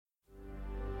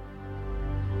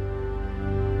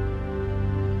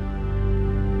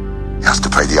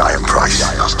the Iron Price.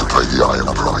 He has to pay the Iron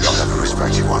Price. I'll never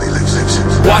respect you while he lives.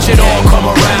 Watch it all come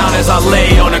around as I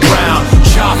lay on the ground.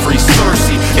 Joffrey,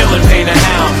 Cersei, Illipain the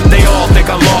Hound. They all think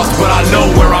I'm lost, but I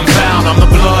know where I'm found. I'm the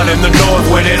blood in the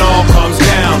north when it all comes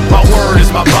down. My word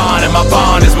is my bond, and my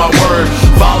bond is my word.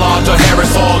 Valar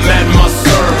Dohaeris, all men must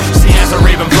serve. See as the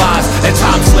raven flies, and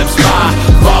time slips by.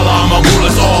 Valar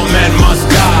Morghulis, all men must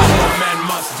die. All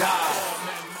men must die.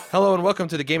 Hello and welcome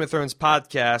to the Game of Thrones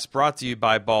podcast, brought to you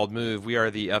by Bald Move. We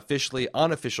are the officially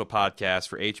unofficial podcast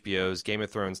for HBO's Game of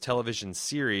Thrones television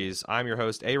series. I'm your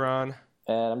host, Aaron.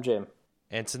 And I'm Jim.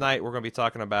 And tonight we're going to be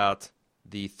talking about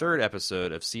the third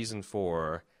episode of Season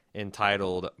 4,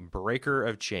 entitled Breaker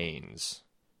of Chains.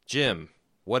 Jim,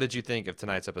 what did you think of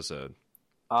tonight's episode?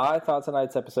 I thought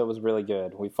tonight's episode was really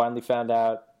good. We finally found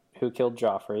out who killed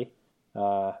Joffrey.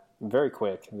 Very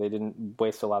quick. They didn't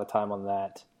waste a lot of time on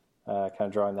that. Kind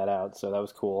of drawing that out, so that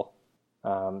was cool.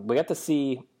 We got to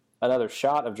see another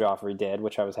shot of Joffrey dead,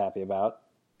 which I was happy about.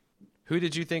 Who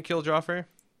did you think killed Joffrey?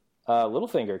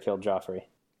 Littlefinger killed Joffrey.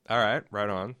 All right, right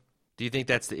on. Do you think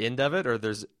that's the end of it, or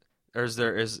do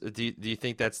you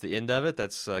think that's the end of it?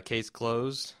 That's case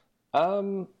closed?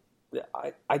 I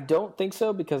don't think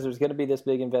so, because there's going to be this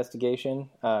big investigation.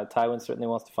 Tywin certainly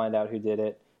wants to find out who did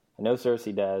it. I know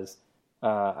Cersei does.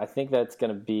 I think that's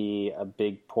going to be a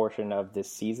big portion of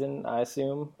this season, I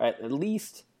assume. At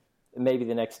least maybe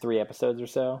the next 3 episodes or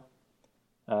so.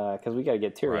 Because we got to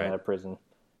get Tyrion out of prison.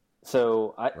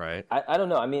 So, I don't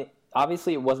know. I mean,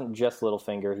 obviously it wasn't just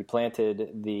Littlefinger. He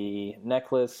planted the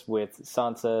necklace with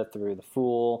Sansa through the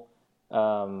Fool.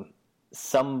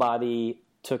 Somebody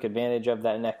took advantage of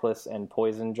that necklace and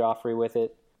poisoned Joffrey with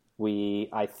it.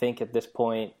 I think at this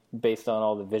point, based on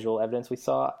all the visual evidence we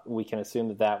saw, we can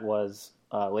assume that was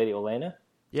Lady Olenna.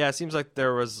 Yeah, it seems like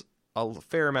there was a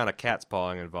fair amount of cat's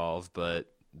pawing involved, but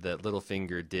that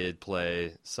Littlefinger did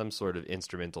play some sort of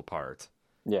instrumental part.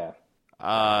 Yeah.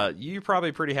 You're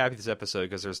probably pretty happy with this episode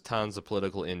because there's tons of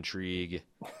political intrigue,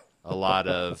 a lot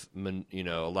of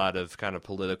kind of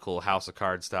political House of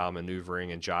Cards style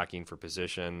maneuvering and jockeying for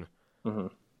position. Mm-hmm.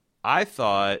 I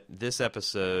thought this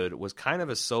episode was kind of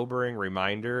a sobering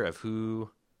reminder of who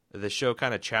the show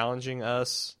kind of challenging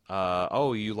us.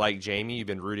 You like Jaime? You've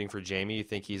been rooting for Jaime. You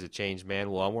think he's a changed man?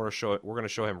 Well, we're going to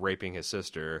show him raping his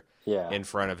sister in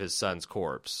front of his son's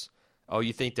corpse. Oh,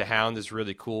 you think the Hound is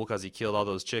really cool because he killed all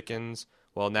those chickens?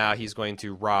 Well, now he's going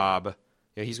to rob.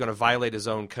 He's going to violate his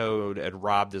own code and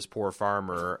rob this poor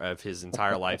farmer of his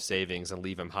entire life savings and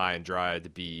leave him high and dry to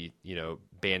be,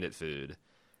 bandit food.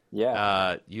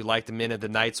 Yeah. You like the men of the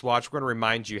Night's Watch? We're going to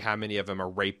remind you how many of them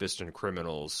are rapists and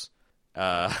criminals.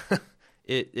 Did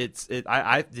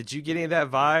you get any of that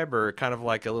vibe, or kind of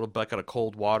like a little bucket of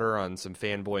cold water on some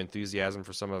fanboy enthusiasm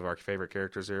for some of our favorite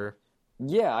characters here?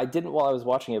 Yeah, I didn't while I was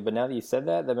watching it, but now that you said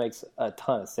that makes a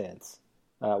ton of sense.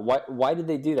 Why did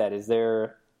they do that? Is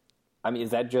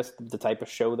that just the type of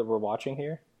show that we're watching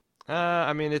here?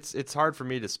 It's hard for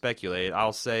me to speculate.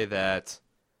 I'll say that.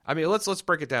 Let's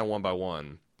break it down one by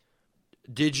one.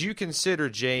 Did you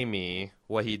consider Jaime,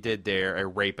 what he did there, a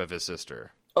rape of his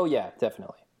sister? Oh, yeah,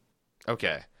 definitely.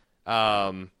 Okay.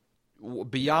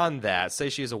 Beyond that, say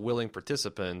she is a willing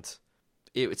participant,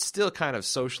 it's still kind of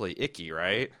socially icky,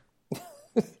 right?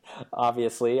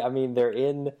 Obviously. I mean, they're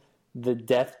in the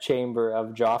death chamber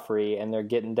of Joffrey, and they're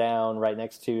getting down right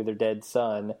next to their dead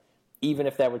son. Even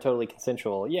if that were totally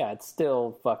consensual, yeah, it's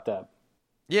still fucked up.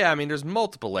 Yeah, there's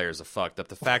multiple layers of fucked up.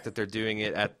 The fact that they're doing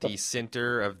it at the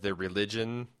center of the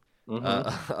religion,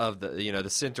 of the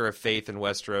center of faith in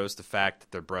Westeros, the fact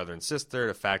that they're brother and sister,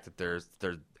 the fact that their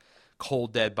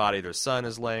cold dead body, their son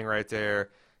is laying right there.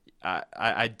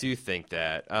 I do think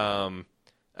that.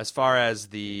 As far as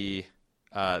the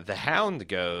Hound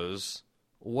goes,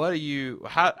 what do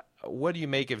you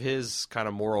make of his kind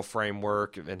of moral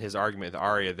framework and his argument with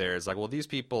Arya there? Is like, well, these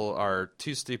people are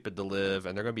too stupid to live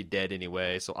and they're going to be dead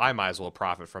anyway, so I might as well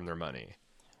profit from their money.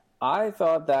 I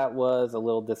thought that was a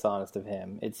little dishonest of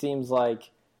him. It seems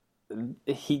like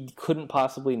he couldn't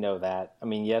possibly know that. I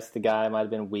mean, yes, the guy might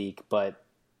have been weak, but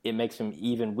it makes him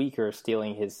even weaker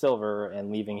stealing his silver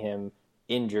and leaving him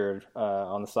injured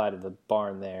on the side of the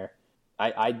barn there.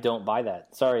 I don't buy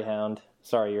that. Sorry, Hound.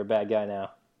 Sorry, you're a bad guy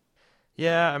now.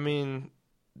 Yeah, I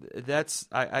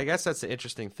guess that's the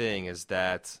interesting thing, is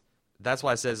that's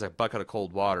why I said it's a bucket of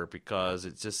cold water, because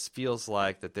it just feels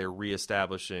like that they're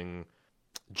reestablishing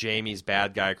Jaime's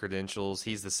bad guy credentials.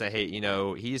 He's the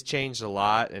same, he's changed a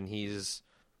lot, and he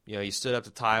stood up to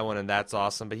Tywin, and that's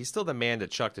awesome, but he's still the man that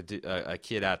chucked a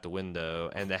kid out the window,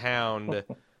 and the Hound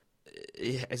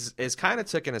is kind of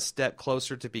taking a step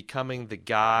closer to becoming the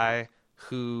guy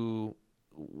who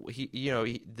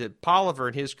the Polliver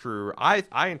and his crew,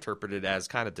 I interpreted as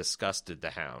kind of disgusted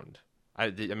the Hound. I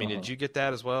mean, did you get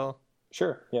that as well?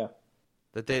 Sure, yeah.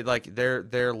 That they like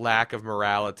their lack of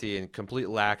morality and complete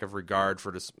lack of regard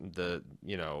for the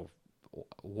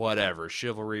whatever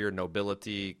chivalry or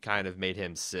nobility kind of made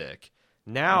him sick.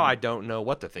 Now I don't know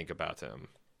what to think about him.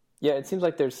 Yeah, it seems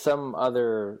like there's some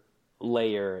other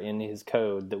layer in his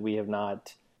code that we have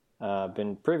not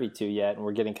been privy to yet, and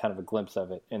we're getting kind of a glimpse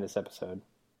of it in this episode.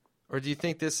 Or do you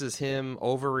think this is him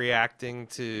overreacting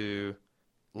to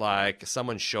like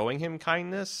someone showing him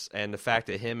kindness, and the fact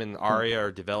that him and Arya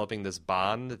are developing this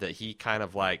bond that he kind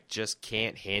of like just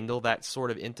can't handle that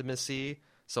sort of intimacy,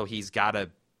 so he's got to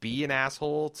be an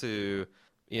asshole to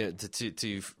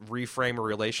to reframe a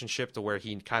relationship to where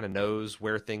he kind of knows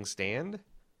where things stand?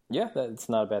 Yeah, that's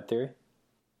not a bad theory.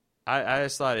 I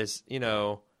just thought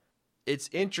it's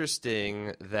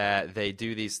interesting that they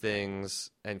do these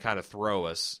things and kind of throw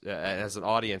us. As an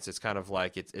audience, it's kind of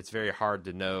like it's very hard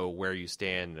to know where you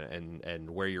stand and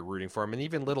where you're rooting for him. And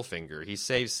even Littlefinger, he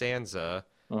saves Sansa,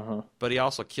 but he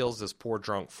also kills this poor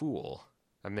drunk fool.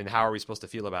 I mean, how are we supposed to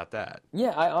feel about that?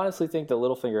 Yeah, I honestly think that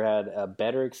Littlefinger had a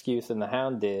better excuse than the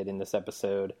Hound did in this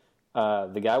episode.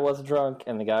 The guy was a drunk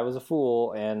and the guy was a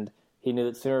fool, and he knew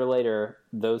that sooner or later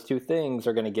those two things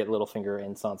are going to get Littlefinger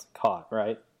and Sansa caught,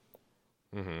 right?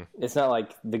 Mm-hmm. It's not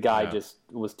like the guy just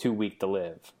was too weak to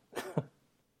live.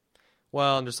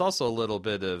 Well, and there's also a little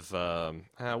bit of,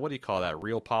 what do you call that,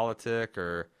 realpolitik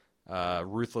or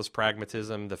ruthless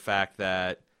pragmatism, the fact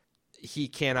that he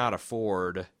cannot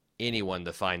afford anyone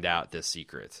to find out this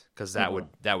secret, because that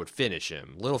would finish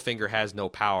him. Littlefinger has no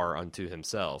power unto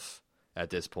himself at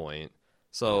this point.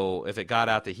 So if it got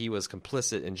out that he was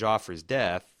complicit in Joffrey's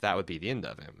death, that would be the end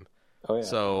of him. Oh, yeah.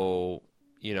 So,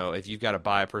 if you've got to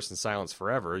buy a person's silence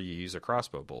forever, you use a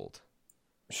crossbow bolt.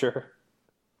 Sure.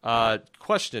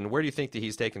 Question, where do you think that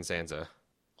he's taken Sansa?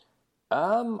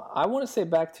 I want to say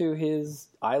back to his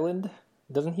island.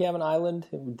 Doesn't he have an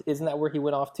island? Isn't that where he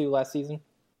went off to last season?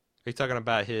 Are you talking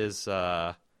about his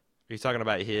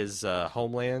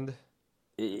homeland?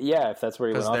 Yeah, if that's where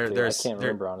he went off to. I can't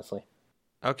remember, honestly.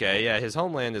 Okay, yeah, his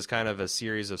homeland is kind of a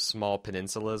series of small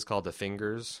peninsulas called the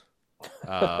Fingers,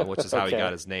 which is how he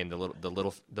got his name, the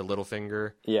little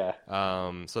finger. Yeah.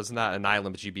 So it's not an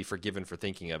island, but you'd be forgiven for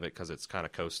thinking of it because it's kind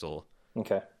of coastal.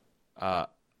 Okay.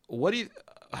 What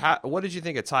did you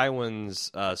think of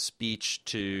Tywin's speech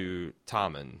to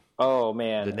Tommen? Oh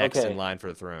man, the next in line for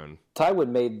the throne. Tywin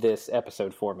made this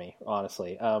episode for me,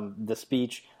 honestly. The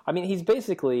speech. I mean, he's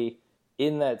basically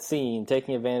in that scene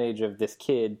taking advantage of this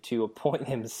kid to appoint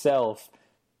himself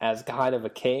as kind of a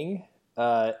king,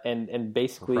 and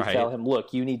basically tell him,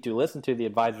 look, you need to listen to the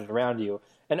advisors around you,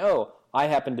 and I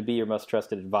happen to be your most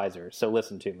trusted advisor, so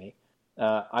listen to me.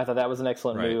 I thought that was an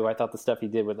excellent move. I thought the stuff he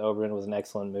did with Oberyn was an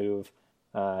excellent move.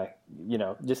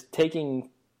 Just taking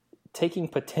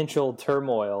potential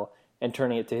turmoil and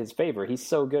turning it to his favor. He's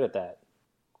so good at that.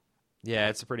 Yeah,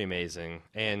 it's pretty amazing.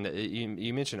 And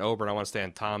you mentioned Oberyn. I want to stay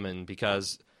on Tommen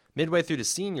because midway through the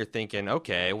scene, you're thinking,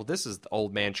 okay, well, this is the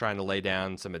old man trying to lay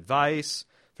down some advice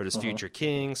for this future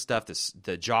king, stuff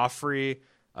that Joffrey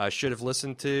should have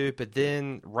listened to. But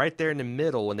then right there in the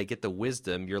middle, when they get the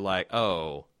wisdom, you're like,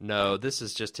 oh, no, this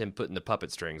is just him putting the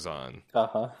puppet strings on.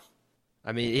 Uh-huh.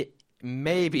 I mean,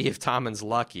 maybe if Tommen's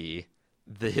lucky,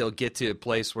 that he'll get to a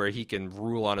place where he can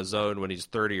rule on his own when he's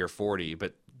 30 or 40.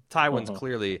 But Tywin's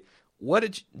clearly... What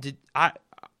did you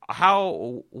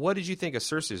think of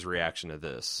Cersei's reaction to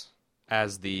this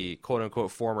as the quote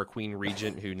unquote former Queen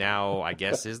Regent, who now I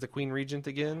guess is the Queen Regent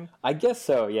again? I guess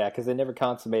so, yeah, because they never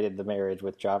consummated the marriage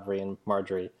with Joffrey and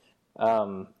Marjorie.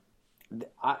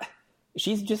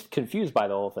 She's just confused by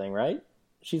the whole thing, right?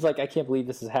 She's like, I can't believe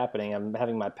this is happening. I'm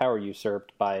having my power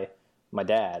usurped by my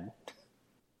dad.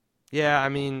 Yeah, I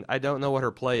mean, I don't know what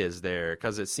her play is there,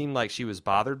 because it seemed like she was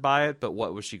bothered by it, but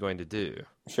what was she going to do?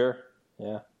 Sure,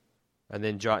 yeah. And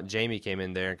then Jaime came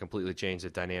in there and completely changed the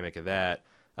dynamic of that.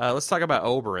 Let's talk about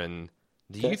Oberyn.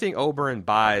 Do you think Oberyn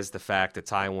buys the fact that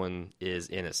Tywin is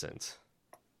innocent?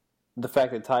 The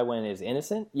fact that Tywin is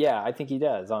innocent? Yeah, I think he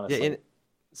does, honestly. Yeah,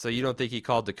 so you don't think he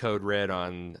called the code red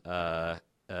on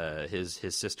his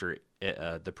sister,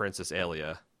 the Princess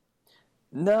Aelia?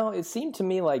 No, it seemed to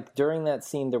me like during that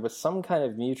scene there was some kind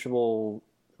of mutual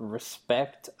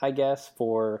respect, I guess,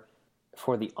 for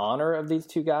the honor of these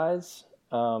two guys.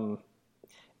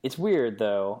 It's weird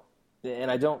though,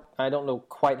 and I don't know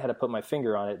quite how to put my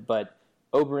finger on it, but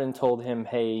Oberyn told him,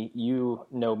 "Hey, you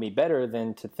know me better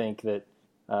than to think that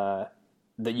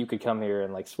that you could come here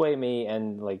and like sway me,"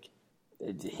 and like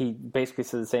he basically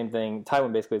said the same thing.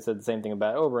 Tywin basically said the same thing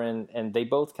about Oberyn, and they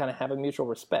both kind of have a mutual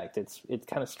respect. It's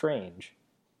kind of strange.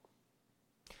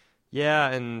 Yeah,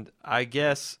 and I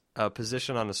guess a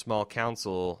position on a small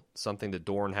council, something that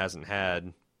Dorne hasn't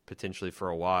had potentially for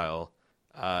a while,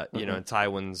 you know, and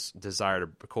Tywin's desire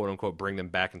to quote-unquote bring them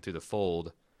back into the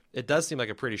fold, it does seem like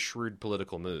a pretty shrewd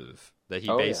political move that he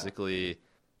basically... Yeah.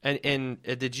 And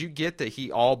did you get that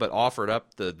he all but offered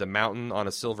up the mountain on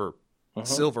a silver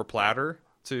platter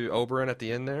to Oberyn at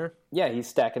the end there? Yeah, he's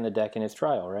stacking the deck in his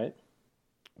trial, right?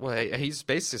 Well, he's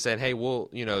basically saying, "Hey, well,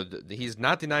 you know, he's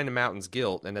not denying the mountain's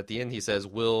guilt." And at the end, he says,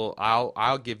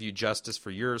 I'll give you justice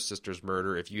for your sister's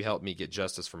murder if you help me get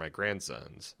justice for my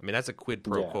grandsons." I mean, that's a quid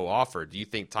pro quo offer. Do you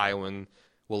think Tywin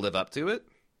will live up to it?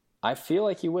 I feel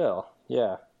like he will.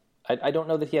 Yeah, I don't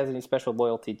know that he has any special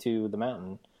loyalty to the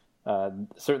mountain.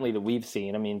 Certainly that we've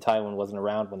seen. I mean, Tywin wasn't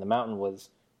around when the mountain was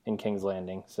in King's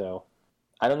Landing, so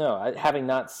I don't know. Having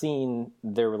not seen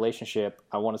their relationship,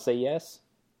 I want to say yes.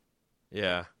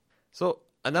 Yeah. So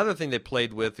another thing they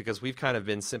played with, because we've kind of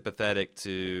been sympathetic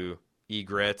to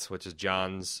Ygritte, which is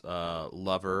Jon's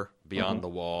lover beyond the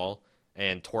wall,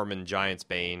 and Tormund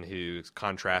Giantsbane, who's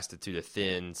contrasted to the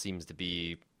Thin, seems to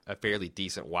be a fairly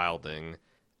decent wildling.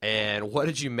 And what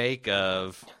did you make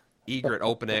of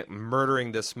Ygritte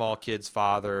murdering this small kid's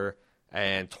father,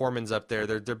 and Tormund's up there?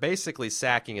 They're basically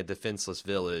sacking a defenseless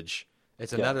village.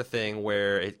 It's another thing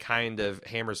where it kind of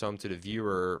hammers home to the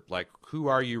viewer, like, who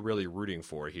are you really rooting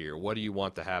for here? What do you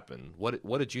want to happen?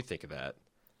 What did you think of that?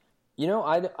 You know,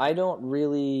 I don't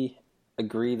really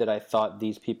agree that I thought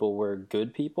these people were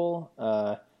good people.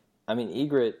 I mean,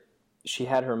 Ygritte, she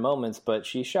had her moments, but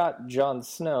she shot Jon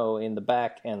Snow in the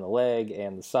back and the leg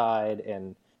and the side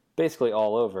and basically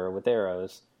all over with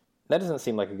arrows. That doesn't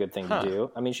seem like a good thing to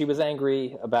do. I mean, she was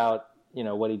angry about, you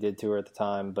know, what he did to her at the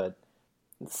time, but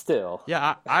still.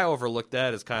 Yeah, I overlooked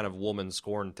that as kind of woman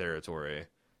scorn territory.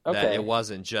 Okay. That it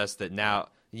wasn't just that now,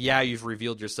 you've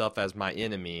revealed yourself as my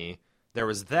enemy. There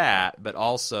was that, but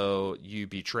also you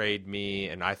betrayed me,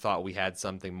 and I thought we had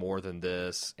something more than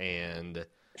this, and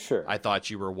I thought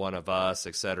you were one of us,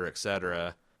 et cetera, et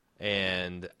cetera.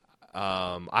 And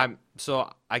I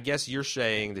guess you're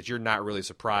saying that you're not really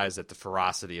surprised at the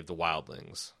ferocity of the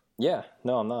wildlings. Yeah,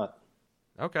 no, I'm not.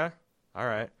 Okay, all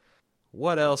right.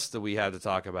 What else do we have to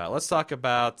talk about? Let's talk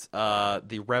about I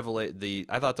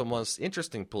thought the most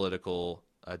interesting political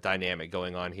dynamic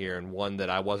going on here, and one that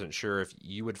I wasn't sure if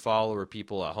you would follow or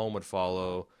people at home would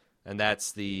follow, and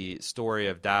that's the story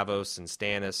of Davos and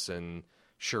Stannis and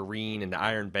Shireen and the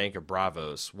Iron Bank of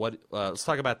Braavos. Let's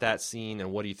talk about that scene,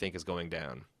 and what do you think is going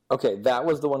down? Okay, that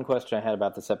was the one question I had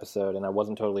about this episode, and I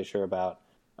wasn't totally sure about.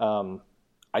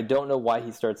 I don't know why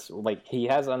he starts, like, he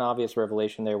has an obvious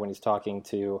revelation there when he's talking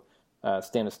to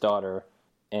Stannis' daughter,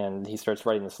 and he starts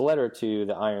writing this letter to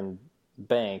the Iron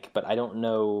Bank, but I don't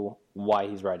know why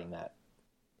he's writing that.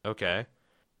 Okay.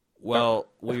 Well,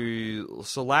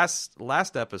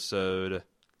 last episode,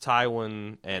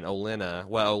 Tywin and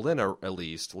Olenna at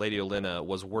least, Lady Olenna,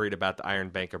 was worried about the Iron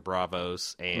Bank of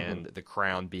Braavos and the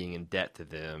crown being in debt to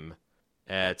them.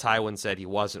 Tywin said he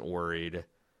wasn't worried.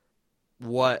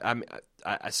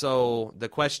 So the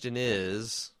question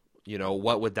is, you know,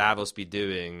 what would Davos be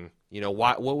doing? You know,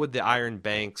 what would the Iron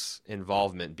Bank's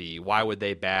involvement be? Why would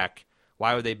they back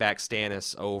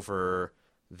Stannis over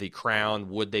the crown?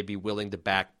 Would they be willing to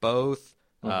back both?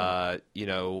 You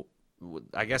know,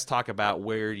 I guess talk about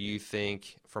where you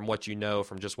think, from what you know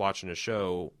from just watching the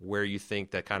show, where you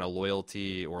think that kind of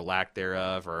loyalty or lack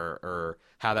thereof, or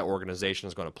how that organization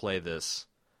is going to play this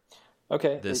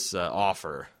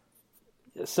offer.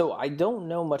 So I don't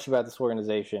know much about this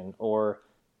organization, or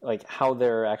like how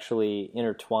they're actually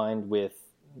intertwined with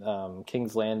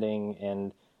King's Landing,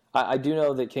 and I do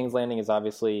know that King's Landing is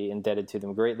obviously indebted to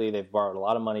them greatly. They've borrowed a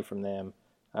lot of money from them.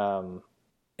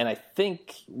 And I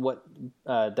think what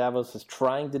Davos is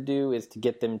trying to do is to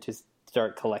get them to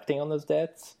start collecting on those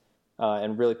debts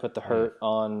and really put the hurt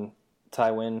on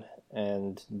Tywin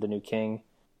and the new king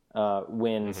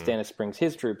when Stannis brings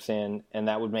his troops in, and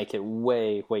that would make it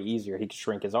way, way easier. He could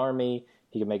shrink his army.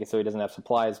 He could make it so he doesn't have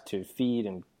supplies to feed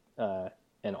and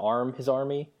arm his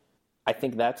army. I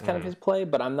think that's kind of his play,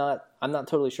 but I'm not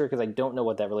totally sure because I don't know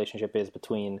what that relationship is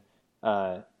between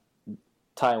Tywin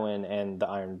and the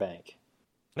Iron Bank.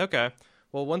 Okay.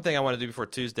 Well, one thing I want to do before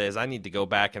Tuesday is I need to go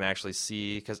back and actually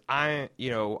see, because I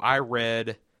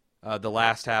read the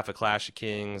last half of Clash of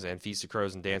Kings and Feast of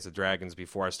Crows and Dance of Dragons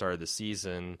before I started the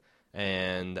season,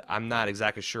 and I'm not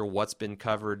exactly sure what's been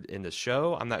covered in the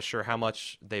show. I'm not sure how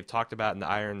much they've talked about in the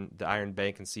Iron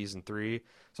Bank in season 3.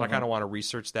 So I kind of want to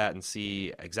research that and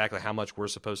see exactly how much we're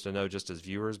supposed to know just as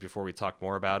viewers before we talk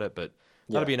more about it. But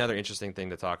that'll be another interesting thing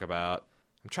to talk about.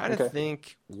 I'm trying to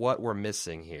think what we're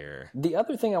missing here. The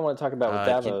other thing I want to talk about with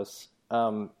Davos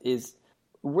is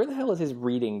where the hell is his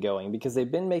reading going? Because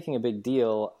they've been making a big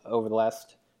deal over the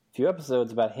last few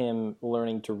episodes about him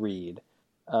learning to read.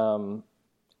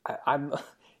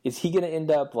 Is he going to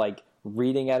end up like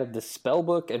reading out of the spell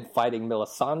book and fighting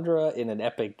Melisandre in an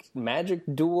epic magic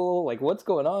duel? Like, what's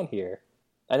going on here?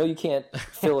 I know you can't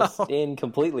fill us in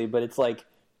completely, but it's like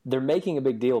they're making a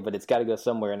big deal, but it's got to go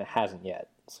somewhere, and it hasn't yet.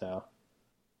 So,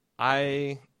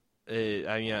 I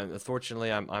mean, unfortunately,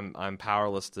 I'm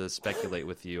powerless to speculate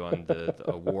with you on the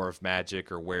War of Magic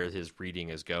or where his reading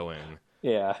is going.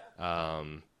 Yeah.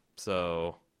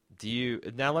 So,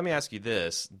 now let me ask you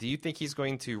this: do you think he's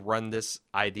going to run this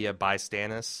idea by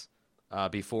Stannis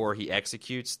before he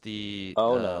executes the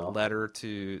letter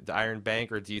to the Iron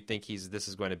Bank, or do you think this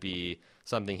is going to be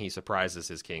something he surprises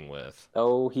his king with?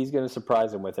 Oh, he's going to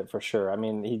surprise him with it for sure. I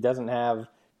mean, he doesn't have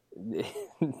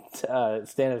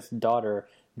Stannis' daughter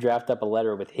draft up a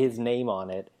letter with his name on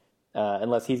it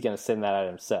unless he's going to send that out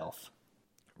himself.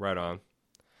 Right on.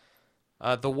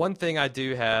 The one thing I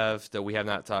do have that we have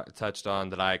not touched on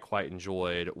that I quite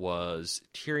enjoyed was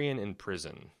Tyrion in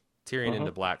prison. Tyrion in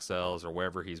the Black Cells or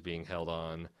wherever he's being held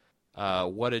on.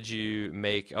 What did you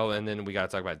make? Oh, and then we got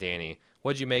to talk about Dany.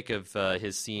 What did you make of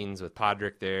his scenes with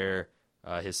Podrick there,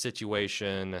 his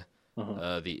situation,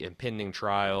 the impending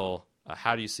trial?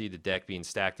 How do you see the deck being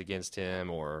stacked against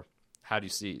him, or how do you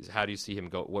see him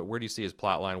go? Where do you see his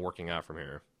plot line working out from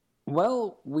here?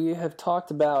 Well, we have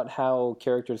talked about how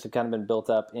characters have kind of been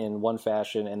built up in one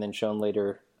fashion and then shown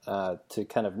later to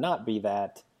kind of not be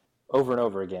that over and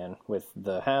over again with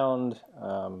the Hound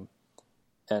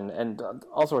and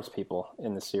all sorts of people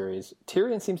in the series.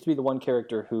 Tyrion seems to be the one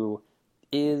character who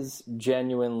is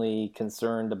genuinely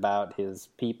concerned about his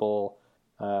people,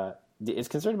 is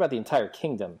concerned about the entire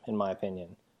kingdom, in my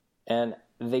opinion. And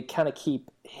they kind of keep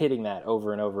hitting that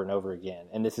over and over and over again.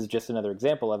 And this is just another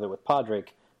example of it with Podrick,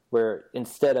 where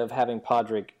instead of having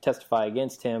Podrick testify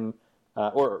against him,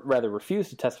 or rather refuse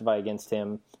to testify against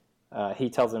him, he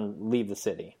tells him, leave the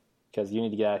city, because you need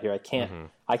to get out of here.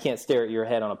 I can't stare at your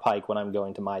head on a pike when I'm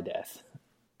going to my death.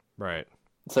 Right.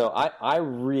 So I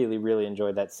really, really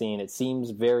enjoyed that scene. It seems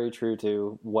very true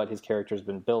to what his character has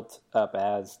been built up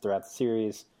as throughout the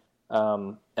series.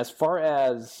 As far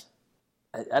as,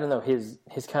 I don't know, his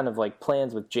kind of like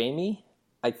plans with Jaime,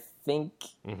 I think,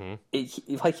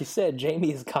 like you said,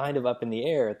 Jaime is kind of up in the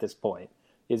air at this point.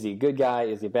 Is he a good guy?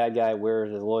 Is he a bad guy? Where are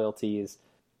his loyalties?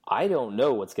 I don't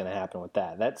know what's going to happen with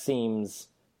that. That seems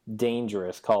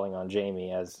dangerous, calling on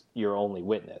Jaime as your only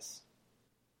witness.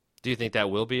 Do you think that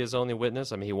will be his only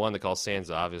witness? I mean, he wanted to call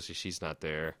Sansa. Obviously, she's not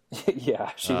there. Yeah,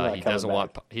 she's not coming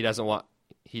back. He doesn't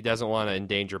want to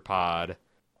endanger Pod.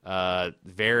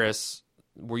 Varys,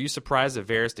 were you surprised that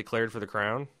Varys declared for the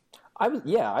crown? I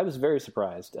was very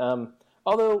surprised.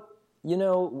 Although,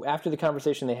 after the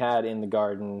conversation they had in the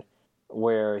garden,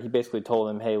 where he basically told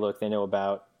him, "Hey, look, they know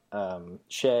about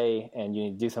Shay, and you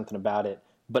need to do something about it,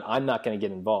 but I'm not going to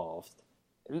get involved."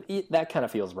 That kind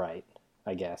of feels right,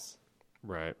 I guess.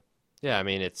 Right. Yeah, I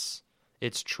mean, it's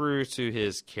true to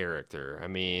his character. I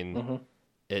mean,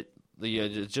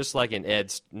 just like in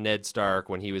Ned Stark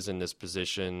when he was in this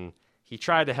position, he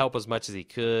tried to help as much as he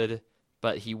could,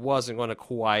 but he wasn't going to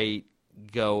quite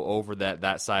go over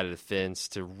that side of the fence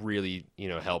to really,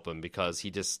 help him, because he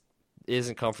just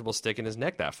isn't comfortable sticking his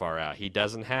neck that far out. He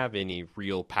doesn't have any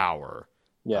real power.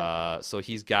 Yeah. So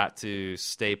he's got to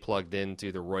stay plugged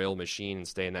into the royal machine and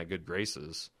stay in that good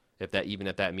graces. If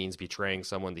that means betraying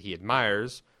someone that he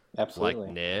admires, absolutely,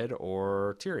 like Ned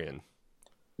or Tyrion.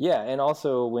 Yeah, and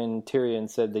also when Tyrion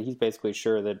said that he's basically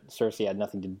sure that Cersei had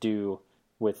nothing to do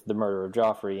with the murder of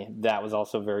Joffrey, that was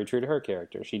also very true to her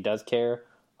character. She does care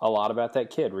a lot about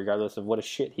that kid, regardless of what a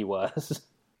shit he was.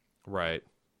 Right.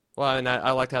 Well, and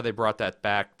I liked how they brought that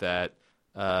back. That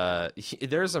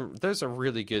there's some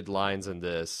really good lines in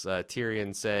this.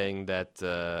 Tyrion saying that.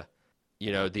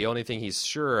 The only thing he's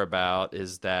sure about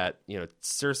is that,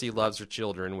 Cersei loves her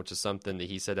children, which is something that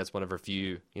he said that's one of her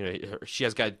few, she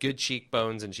has got good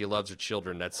cheekbones and she loves her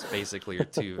children. That's basically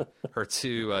her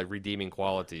two redeeming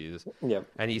qualities. Yep.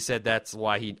 And he said that's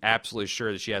why he's absolutely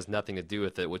sure that she has nothing to do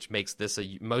with it, which makes this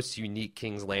a most unique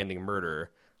King's Landing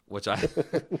murder, which I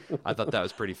thought that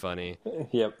was pretty funny.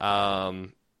 Yep.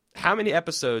 How many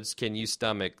episodes can you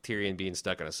stomach Tyrion being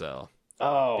stuck in a cell?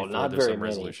 Oh, not very many.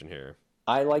 Resolution here.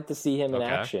 I like to see him in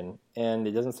action, and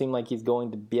it doesn't seem like he's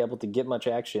going to be able to get much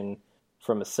action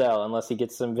from a cell unless he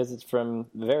gets some visits from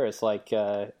Varys like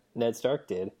Ned Stark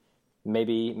did.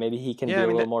 Maybe he can be a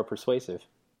little more persuasive.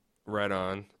 Right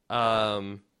on.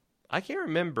 I can't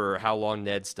remember how long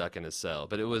Ned stuck in his cell,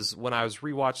 but it was when I was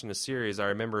rewatching the series, I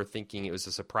remember thinking it was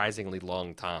a surprisingly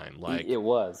long time. Like it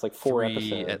was like 4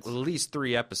 episodes. At least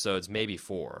 3 episodes, maybe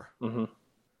 4. Mm-hmm.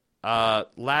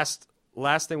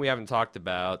 Last thing we haven't talked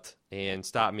about, and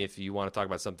stop me if you want to talk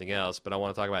about something else, but I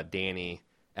want to talk about Dany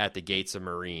at the gates of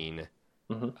Meereen.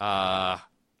 Mm-hmm.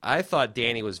 I thought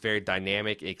Dany was very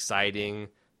dynamic, exciting,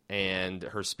 and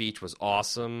her speech was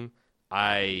awesome.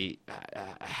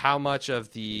 How much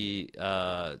of the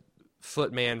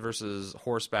footman versus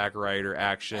horseback rider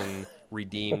action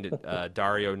redeemed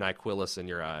Dario Nyquilus in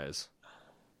your eyes?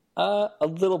 A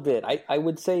little bit. I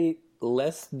would say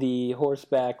less the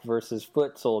horseback versus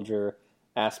foot soldier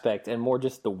aspect and more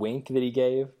just the wink that he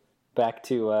gave back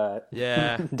to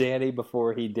Dany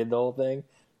before he did the whole thing.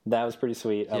 That was pretty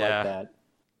sweet. I like that.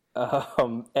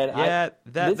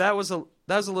 That was a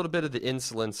little bit of the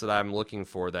insolence that I'm looking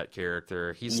for. That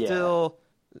character, he's still,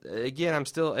 again, I'm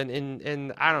still,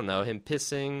 and I don't know, him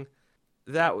pissing.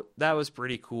 That was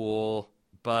pretty cool,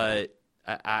 but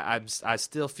I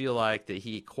still feel like that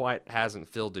he quite hasn't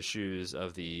filled the shoes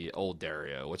of the old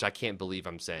Dario, which I can't believe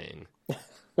I'm saying.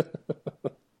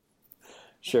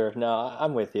 Sure, no,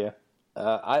 I'm with you.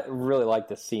 I really like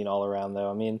this scene all around,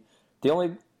 though. I mean, the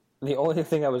only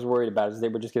thing I was worried about is they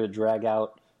were just going to drag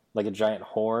out like a giant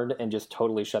horn and just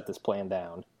totally shut this plan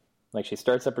down. Like, she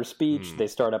starts up her speech, they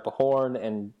start up a horn,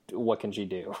 and what can she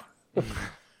do?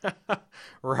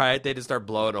 Right, they just start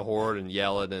blowing a horn and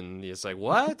yelling, and it's like,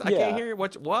 what? I can't hear you.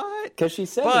 What? Because she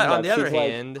said, but on the other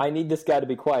hand, I need this guy to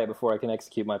be quiet before I can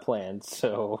execute my plan.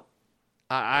 So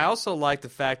I also like the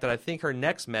fact that I think her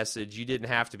next message you didn't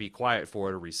have to be quiet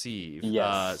for to receive.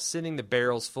 Yes. Sending the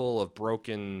barrels full of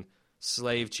broken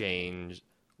slave chains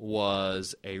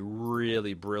was a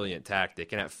really brilliant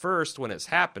tactic. And at first, when it's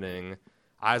happening,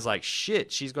 I was like,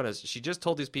 shit, she just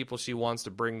told these people she wants to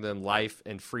bring them life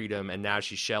and freedom, and now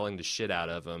she's shelling the shit out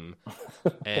of them.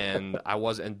 But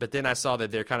then I saw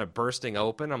that they're kind of bursting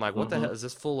open. I'm like, what the hell? Is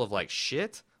this full of like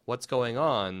shit? What's going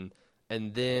on?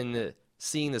 And then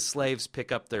seeing the slaves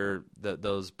pick up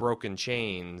those broken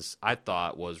chains, I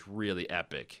thought was really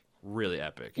epic. Really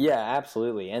epic. Yeah,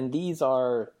 absolutely. And these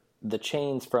are the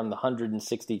chains from the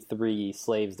 163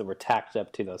 slaves that were tacked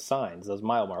up to those signs, those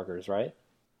mile markers, right?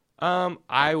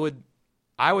 I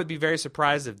would be very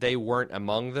surprised if they weren't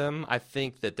among them. I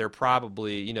think that they're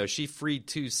probably, she freed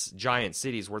 2 giant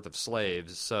cities worth of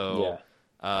slaves, so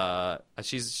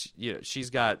she's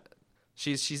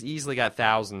easily got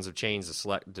thousands of chains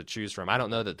to choose from. I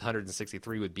don't know that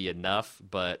 163 would be enough,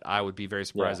 but I would be very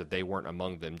surprised if they weren't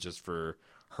among them just for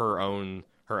her own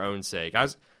sake. I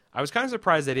was kind of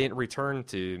surprised they didn't return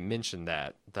to mention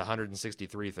the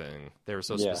 163 thing. They were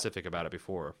so specific about it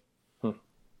before.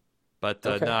 But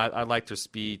no, I liked her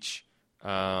speech.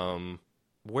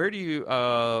 Where do you?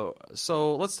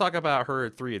 So let's talk about her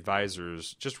 3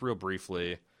 advisors just real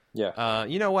briefly. Yeah.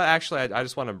 You know what? Actually, I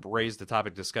just want to raise the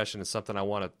topic discussion as something I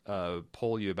want to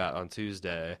poll you about on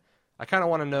Tuesday. I kind of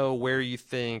want to know where you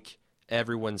think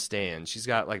everyone stands. She's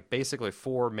got like basically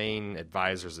 4 main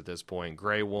advisors at this point: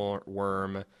 Grey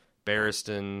Worm,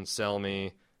 Barristan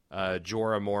Selmy,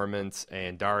 Jorah Mormont,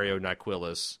 and Dario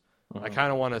Nyquilus. I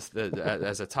kind of want us,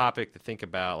 as a topic, to think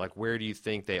about, like, where do you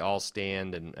think they all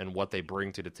stand and what they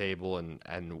bring to the table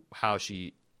and how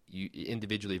she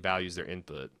individually values their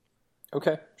input.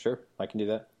 Okay, sure. I can do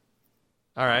that.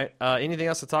 All right. Anything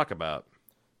else to talk about?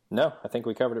 No, I think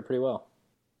we covered it pretty well.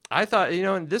 I thought,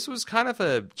 this was kind of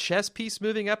a chess piece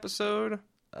moving episode.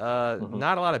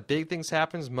 Not a lot of big things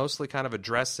happens, mostly kind of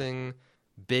addressing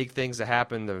big things that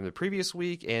happened in the previous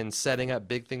week and setting up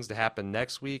big things to happen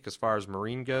next week as far as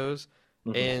Meereen goes.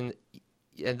 And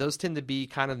those tend to be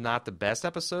kind of not the best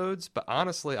episodes, but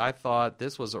honestly, I thought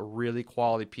this was a really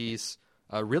quality piece,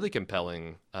 a really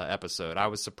compelling episode. I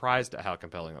was surprised at how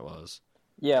compelling it was.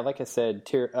 Yeah, like I said,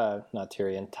 not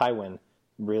Tyrion, Tywin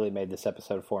really made this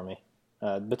episode for me.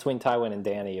 Between Tywin and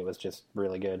Dany, it was just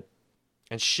really good.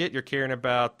 And shit, you're caring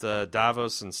about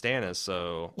Davos and Stannis,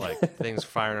 so like things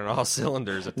firing on all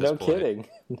cylinders at this point.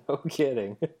 No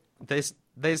kidding. They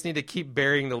just need to keep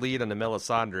burying the lead on the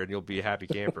Melisandre, and you'll be a happy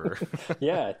camper.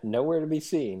 Yeah, nowhere to be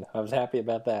seen. I was happy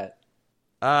about that.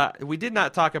 We did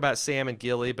not talk about Sam and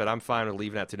Gilly, but I'm fine with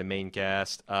leaving that to the main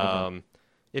cast.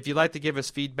 If you'd like to give us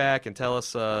feedback and tell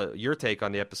us your take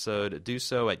on the episode, do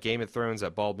so at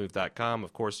GameOfThrones@baldmove.com.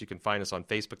 Of course, you can find us on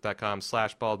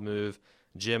Facebook.com/baldmove.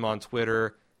 Jim on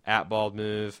Twitter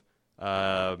 @baldmove.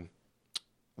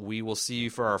 We will see you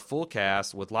for our full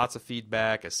cast with lots of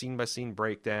feedback, a scene-by-scene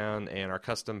breakdown, and our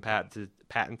custom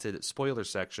patented spoiler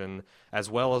section, as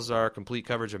well as our complete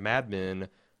coverage of Mad Men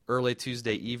early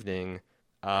Tuesday evening.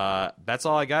 That's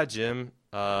all I got, Jim.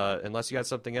 Unless you got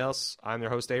something else, I'm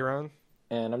your host, Aaron.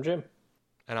 And I'm Jim.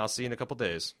 And I'll see you in a couple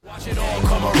days. Watch it all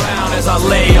come around as I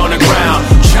lay on the ground.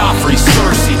 Joffrey,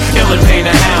 Cersei, Ill and Pain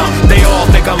the Hound.